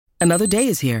Another day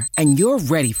is here, and you're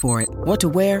ready for it. What to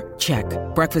wear? Check.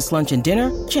 Breakfast, lunch, and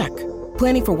dinner? Check.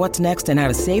 Planning for what's next and how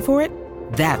to save for it?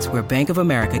 That's where Bank of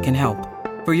America can help.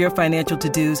 For your financial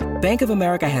to-dos, Bank of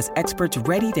America has experts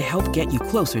ready to help get you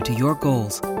closer to your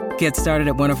goals. Get started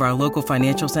at one of our local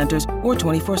financial centers or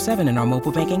 24/7 in our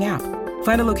mobile banking app.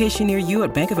 Find a location near you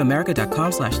at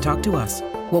bankofamerica.com/talktous.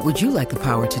 What would you like the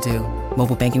power to do?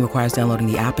 Mobile banking requires downloading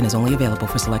the app and is only available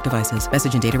for select devices.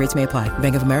 Message and data rates may apply.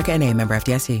 Bank of America N.A., member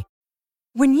FDIC.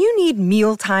 When you need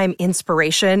mealtime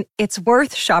inspiration, it's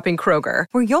worth shopping Kroger,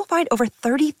 where you'll find over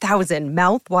 30,000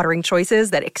 mouth-watering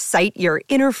choices that excite your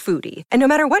inner foodie. And no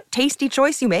matter what tasty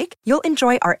choice you make, you'll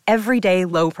enjoy our everyday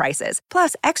low prices,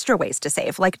 plus extra ways to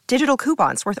save, like digital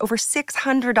coupons worth over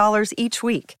 $600 each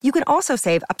week. You can also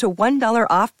save up to $1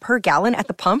 off per gallon at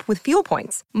the pump with fuel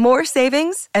points. More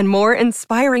savings and more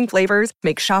inspiring flavors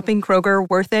make shopping Kroger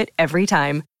worth it every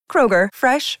time. Kroger,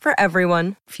 fresh for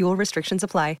everyone. Fuel restrictions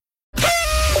apply.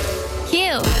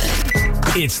 Cute.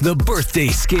 It's the birthday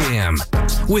scam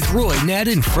with Roy, Ned,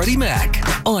 and Freddie Mac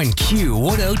on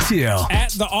Q102. At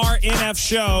the RNF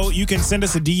show, you can send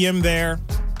us a DM there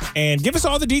and give us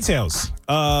all the details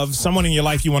of someone in your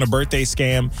life you want a birthday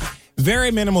scam.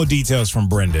 Very minimal details from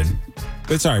Brendan.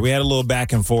 But sorry, we had a little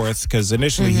back and forth because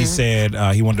initially he said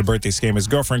he wanted a birthday scam his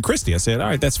girlfriend, Christy. I said, all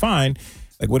right, that's fine.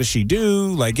 Like, what does she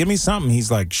do? Like, give me something.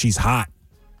 He's like, she's hot.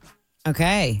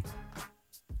 Okay.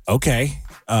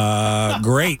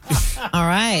 Great. All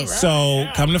right. So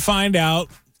come to find out,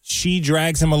 she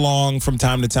drags him along from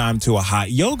time to time to a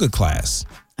hot yoga class.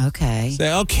 Okay.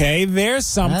 Say, okay, there's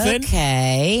something.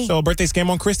 Okay. So birthday scam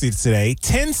on Christy today.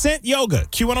 10-cent yoga.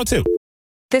 Q102.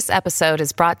 This episode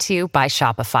is brought to you by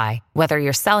Shopify. Whether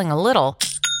you're selling a little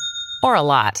or a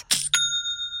lot,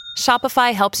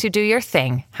 Shopify helps you do your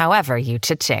thing, however you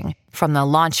cha-ching. From the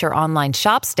launch your online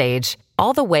shop stage,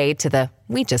 all the way to the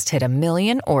we just hit 1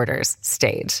 million orders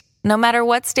stage. No matter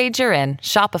what stage you're in,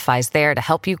 Shopify's there to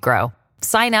help you grow.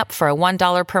 Sign up for a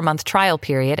 $1 per month trial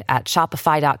period at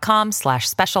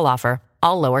shopify.com/special offer,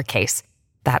 all lowercase.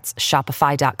 That's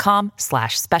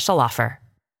shopify.com/special offer.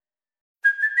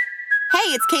 Hey,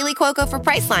 it's Kaylee Cuoco for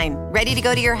Priceline. Ready to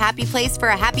go to your happy place for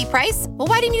a happy price? Well,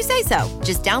 why didn't you say so?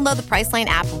 Just download the Priceline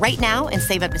app right now and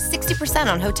save up to 60%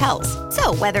 on hotels.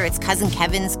 So whether it's Cousin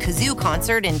Kevin's Kazoo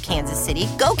Concert in Kansas City,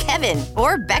 go Kevin,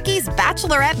 or Becky's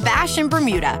Bachelorette Bash in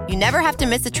Bermuda, you never have to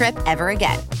miss a trip ever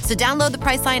again. So download the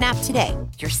Priceline app today.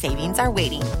 Your savings are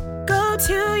waiting. Go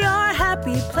to your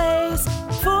happy place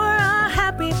for a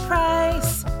happy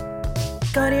price.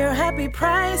 Go to your happy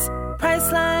price,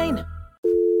 Priceline.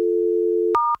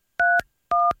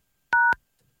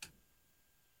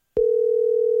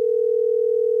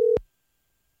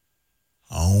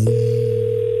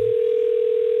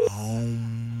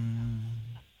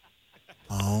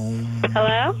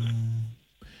 Hello?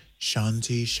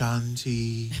 Shanti.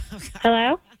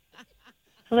 Hello?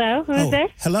 Hello? Who is this?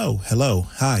 Hello.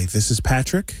 Hi, this is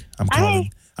Patrick. I'm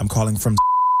calling from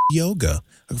yoga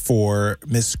for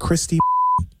Miss Christy.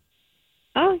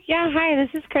 Oh, yeah. Hi, this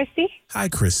is Christy. Hi,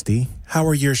 Christy. How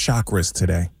are your chakras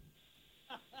today?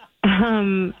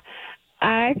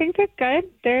 I think they're good.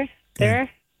 They're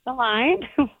aligned.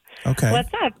 Okay. What's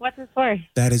up? What's it for?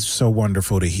 That is so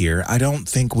wonderful to hear. I don't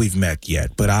think we've met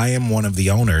yet, but I am one of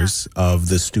the owners of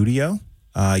the studio.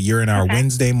 You're in our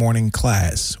Wednesday morning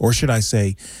class, or should I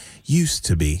say, used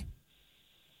to be.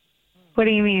 What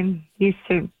do you mean? Used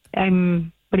to?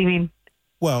 What do you mean?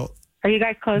 Well, are you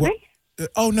guys closing?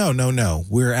 No.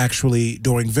 We're actually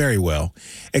doing very well,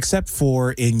 except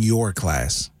for in your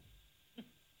class.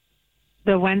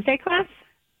 The Wednesday class?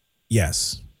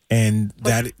 Yes. And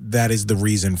that is the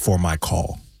reason for my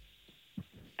call.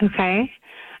 Okay.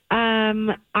 I'm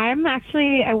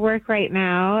actually at work right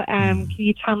now. Can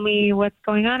you tell me what's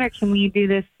going on, or can we do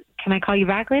this? Can I call you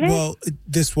back later? Well,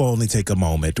 this will only take a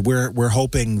moment. We're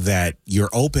hoping that you're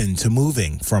open to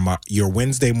moving from your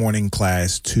Wednesday morning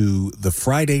class to the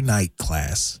Friday night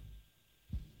class.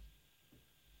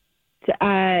 So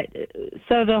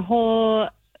the whole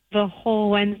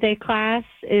Wednesday class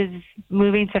is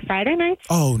moving to Friday nights?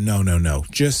 Oh, no.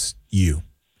 Just you.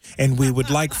 And we would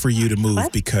like for you to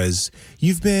move because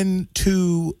you've been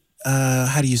too,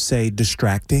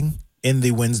 distracting in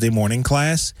the Wednesday morning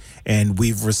class, and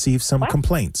we've received some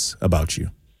complaints about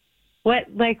you. What?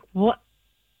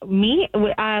 Me?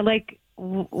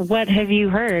 What have you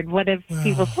heard? What have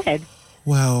people said?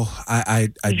 Well, I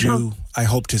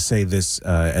hope to say this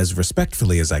as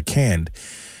respectfully as I can,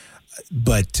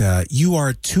 but you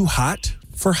are too hot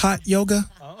for hot yoga.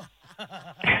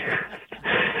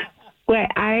 Wait,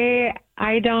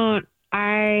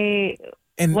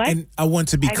 And What? and I want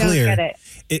to be I don't clear. get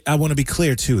it. I want to be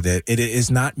clear too that it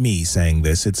is not me saying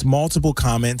this. It's multiple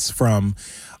comments from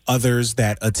others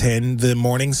that attend the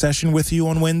morning session with you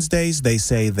on Wednesdays. They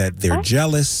say that they're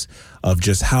jealous of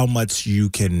just how much you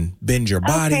can bend your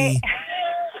body.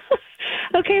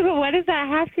 Okay, but what does that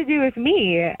have to do with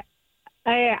me?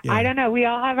 I don't know. We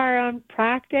all have our own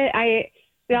practice.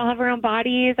 We all have our own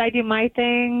bodies. I do my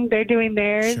thing. They're doing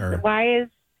theirs. Sure. Why is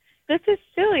this is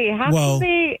silly? How Well, can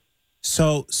they?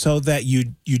 So that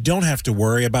you don't have to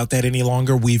worry about that any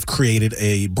longer, we've created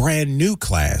a brand new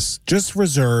class just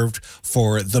reserved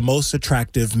for the most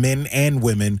attractive men and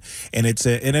women, and it's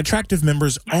an attractive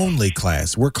members only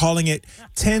class. We're calling it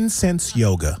 10 Cents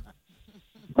Yoga.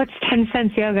 What's 10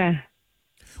 Cents Yoga?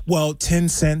 Well, 10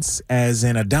 cents as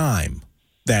in a dime.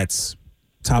 That's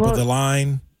top of the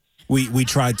line. We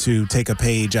tried to take a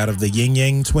page out of the Yin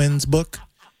Yang Twins book.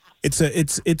 It's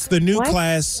the new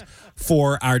class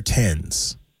for our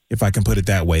tens, if I can put it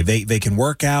that way. They can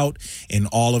work out in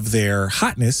all of their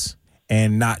hotness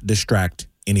and not distract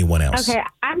anyone else. Okay,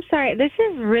 I'm sorry. This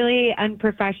is really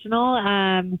unprofessional.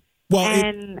 I'm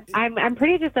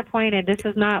pretty disappointed. This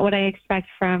is not what I expect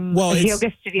from a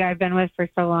yoga studio I've been with for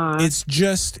so long.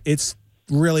 It's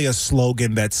really a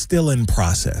slogan that's still in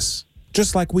process,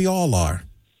 just like we all are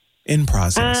in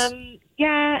process.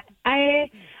 Yeah, I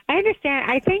understand.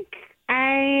 I think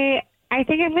I'm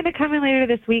going to come in later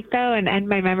this week though and end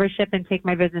my membership and take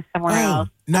my business somewhere else.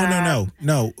 No.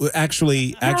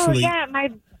 Actually. Yeah, my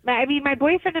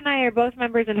boyfriend and I are both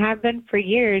members and have been for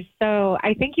years. So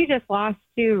I think you just lost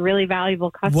two really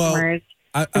valuable customers.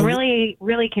 I'm really,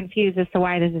 really confused as to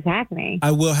why this is happening.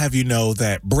 I will have you know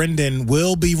that Brendan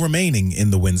will be remaining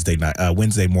in the Wednesday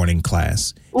morning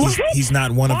class. He's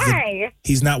not one of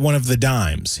the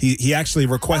dimes. He actually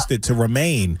requested to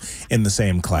remain in the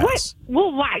same class. What?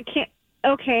 Well, why can't?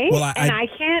 Okay, well, I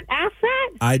can't ask that.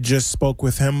 I just spoke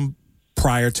with him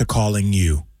prior to calling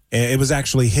you. It was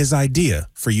actually his idea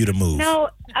for you to move. No,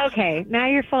 okay. Now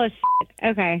you're full of shit.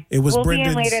 Okay. We'll be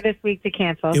in later this week to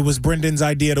cancel. It was Brendan's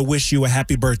idea to wish you a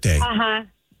happy birthday. Uh-huh.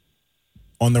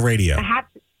 On the radio.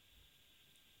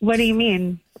 What do you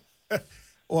mean?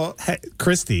 Well,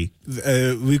 Christy,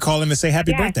 we call him to say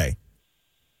happy birthday.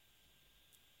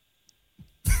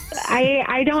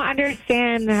 I don't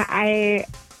understand.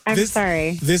 I'm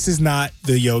sorry. This is not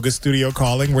the yoga studio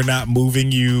calling. We're not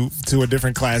moving you to a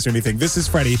different class or anything. This is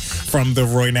Freddie from the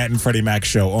Roy Nat and Freddie Mac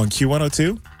show on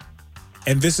Q102.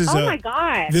 And this is my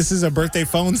God. This is a birthday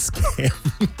phone scam.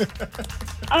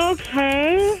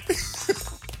 Okay.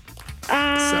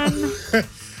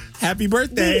 Happy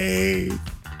birthday.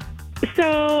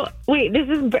 So, wait, this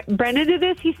is Brendan did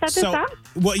this? He set this up?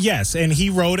 Well, yes, and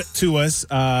he wrote it to us,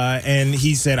 and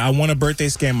he said, I want a birthday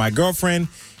scam my girlfriend.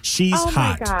 She's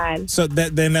hot. Oh, my God. So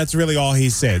then that's really all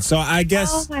he said. So I guess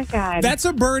oh my God. That's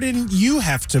a burden you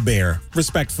have to bear,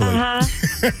 respectfully.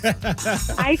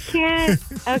 I can't.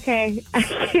 Okay. I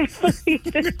can't believe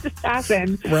this just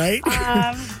happened. Right?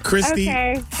 Christy,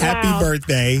 okay. Happy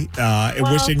birthday.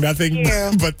 Wishing nothing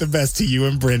but the best to you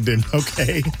and Brendan,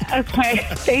 okay? Okay.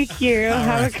 Thank you.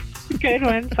 Have a good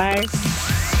one. Bye.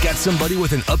 Got somebody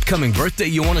with an upcoming birthday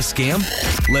you want to scam?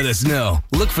 Let us know.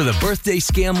 Look for the birthday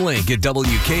scam link at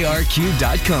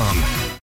WKRQ.com.